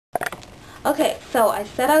Okay, so I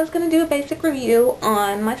said I was going to do a basic review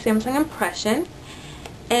on my Samsung impression,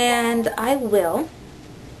 and I will.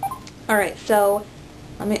 Alright, so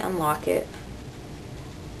let me unlock it.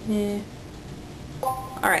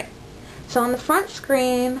 Alright, so on the front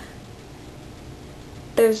screen,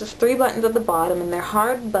 there's just 3 buttons at the bottom, and they're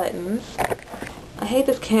hard buttons. I hate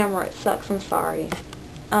this camera, it sucks, I'm sorry.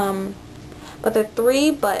 But there are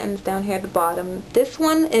 3 buttons down here at the bottom. This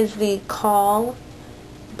one is the call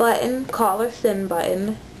button, call or send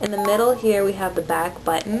button. In the middle here we have the back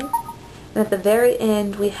button. And at the very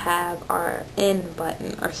end we have our end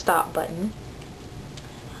button, or stop button.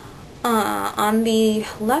 On the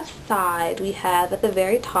left side we have at the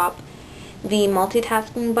very top the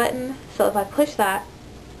multitasking button. So if I push that,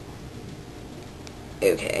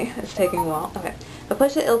 okay, it's taking a while. Okay, if I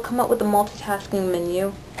push it, it'll come up with the multitasking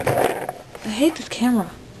menu. I hate this camera.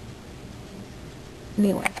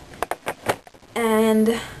 Anyway,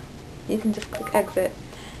 and you can just click exit.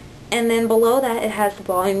 And then below that it has the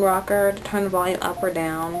volume rocker to turn the volume up or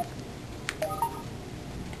down.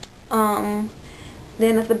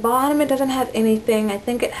 Then at the bottom it doesn't have anything. I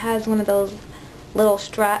think it has one of those little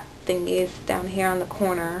strap thingies down here on the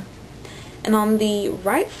corner. And on the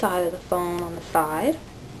right side of the phone, on the side,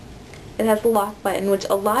 it has the lock button, which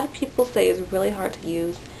a lot of people say is really hard to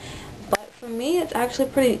use. But for me, it's actually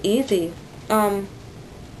pretty easy.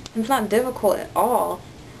 It's not difficult at all.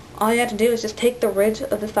 All you have to do is just take the ridge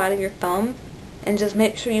of the side of your thumb and just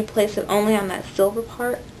make sure you place it only on that silver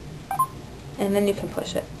part, and then you can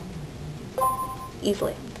push it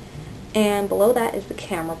easily. And below that is the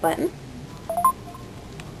camera button.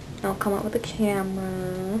 I'll come up with the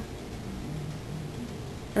camera.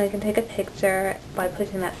 And I can take a picture by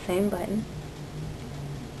pushing that same button.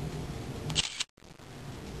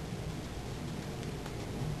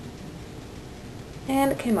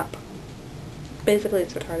 And it came up. Basically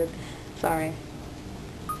it's retarded. Sorry.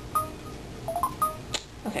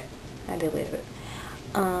 Okay, I deleted it.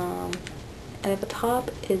 And at the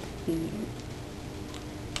top is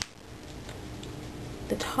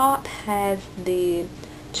the top has the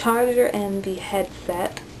charger and the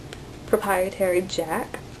headset proprietary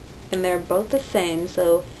jack, and they're both the same,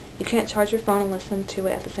 so you can't charge your phone and listen to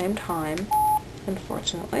it at the same time,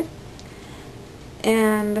 unfortunately.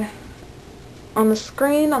 And on the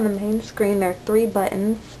screen, on the main screen, there are 3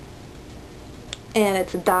 buttons, and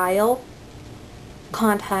it's dial,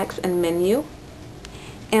 contacts, and menu.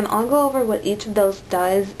 And I'll go over what each of those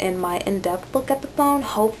does in my in-depth look at the phone.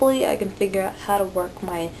 Hopefully I can figure out how to work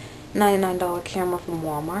my $99 camera from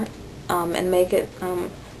Walmart and make it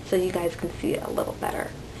so you guys can see it a little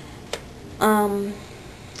better. Only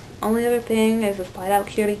other thing is the slide out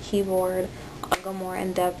QWERTY keyboard. I'll go more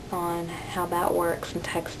in depth on how that works and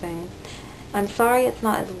texting. I'm sorry it's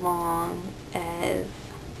not as long as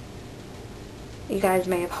you guys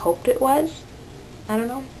may have hoped it was. I don't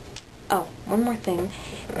know. Oh, one more thing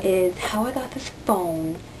is how I got this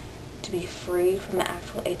phone to be free from the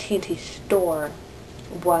actual AT&T store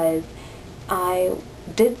was I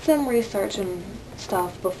did some research and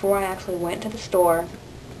stuff before I actually went to the store,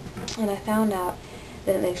 and I found out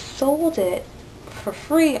that they sold it for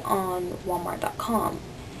free on Walmart.com,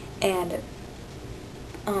 and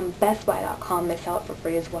BestBuy.com they sell it for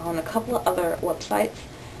free as well, and a couple of other websites.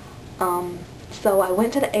 So I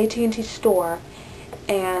went to the AT&T store,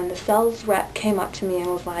 and the sales rep came up to me and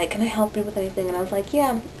was like, "Can I help you with anything?" And I was like,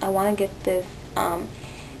 "Yeah, I want to get this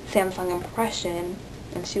Samsung impression."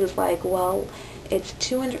 And she was like, "Well, it's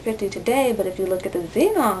 $250 today, but if you look at the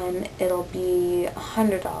Xenon, it'll be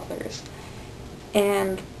 $100.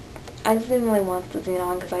 And I just didn't really want the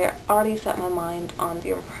Xenon because I already set my mind on the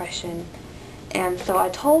impression. And so I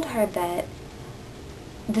told her that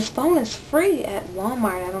this phone is free at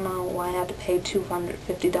Walmart. I don't know why I have to pay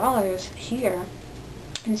 $250 here.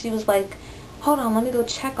 And she was like, "Hold on, let me go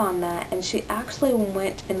check on that." And she actually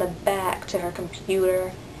went in the back to her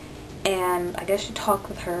computer, and I guess she talked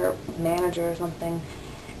with her manager or something,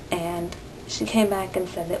 and she came back and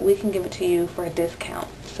said that we can give it to you for a discount.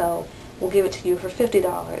 So we'll give it to you for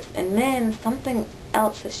 $50. And then something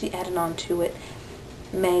else that she added on to it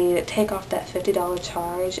made it take off that $50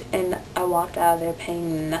 charge, and I walked out of there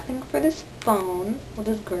paying nothing for this phone, which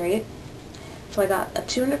is great. So I got a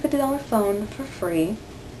 $250 phone for free,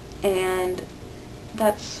 and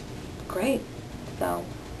that's great. So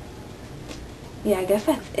yeah, I guess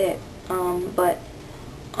that's it. But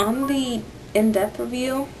on the in-depth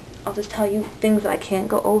review, I'll just tell you things that I can't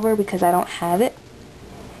go over because I don't have it.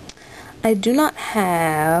 I do not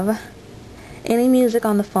have any music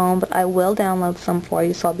on the phone, but I will download some for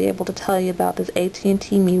you, so I'll be able to tell you about this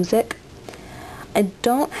AT&T Music. I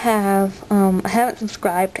don't have, I haven't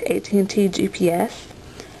subscribed to AT&T GPS,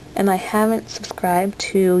 and I haven't subscribed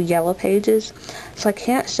to Yellow Pages, so I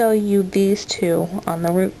can't show you these two on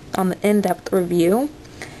the in-depth review,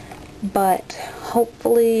 but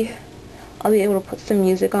hopefully I'll be able to put some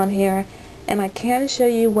music on here, and I can show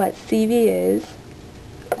you what CV is.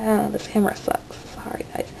 This camera sucks, sorry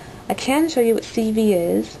guys. I can show you what CV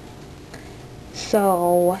is,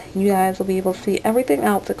 so you guys will be able to see everything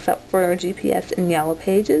else except for GPS and Yellow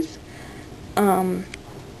Pages.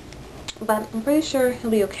 But I'm pretty sure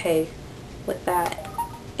he'll be okay with that.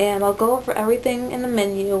 And I'll go over everything in the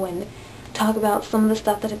menu and talk about some of the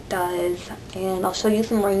stuff that it does, and I'll show you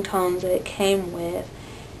some ringtones that it came with,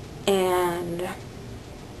 and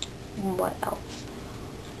what else?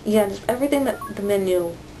 Yeah, just everything that the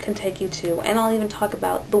menu can take you to. And I'll even talk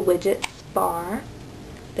about the widgets bar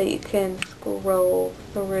that you can scroll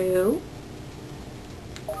through.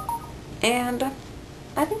 And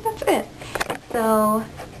I think that's it. So,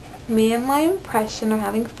 me and my impression are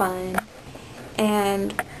having fun,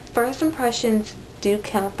 and first impressions do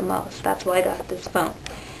count the most. That's why I got this phone.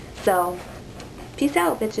 So, peace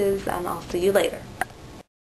out, bitches, and I'll see you later.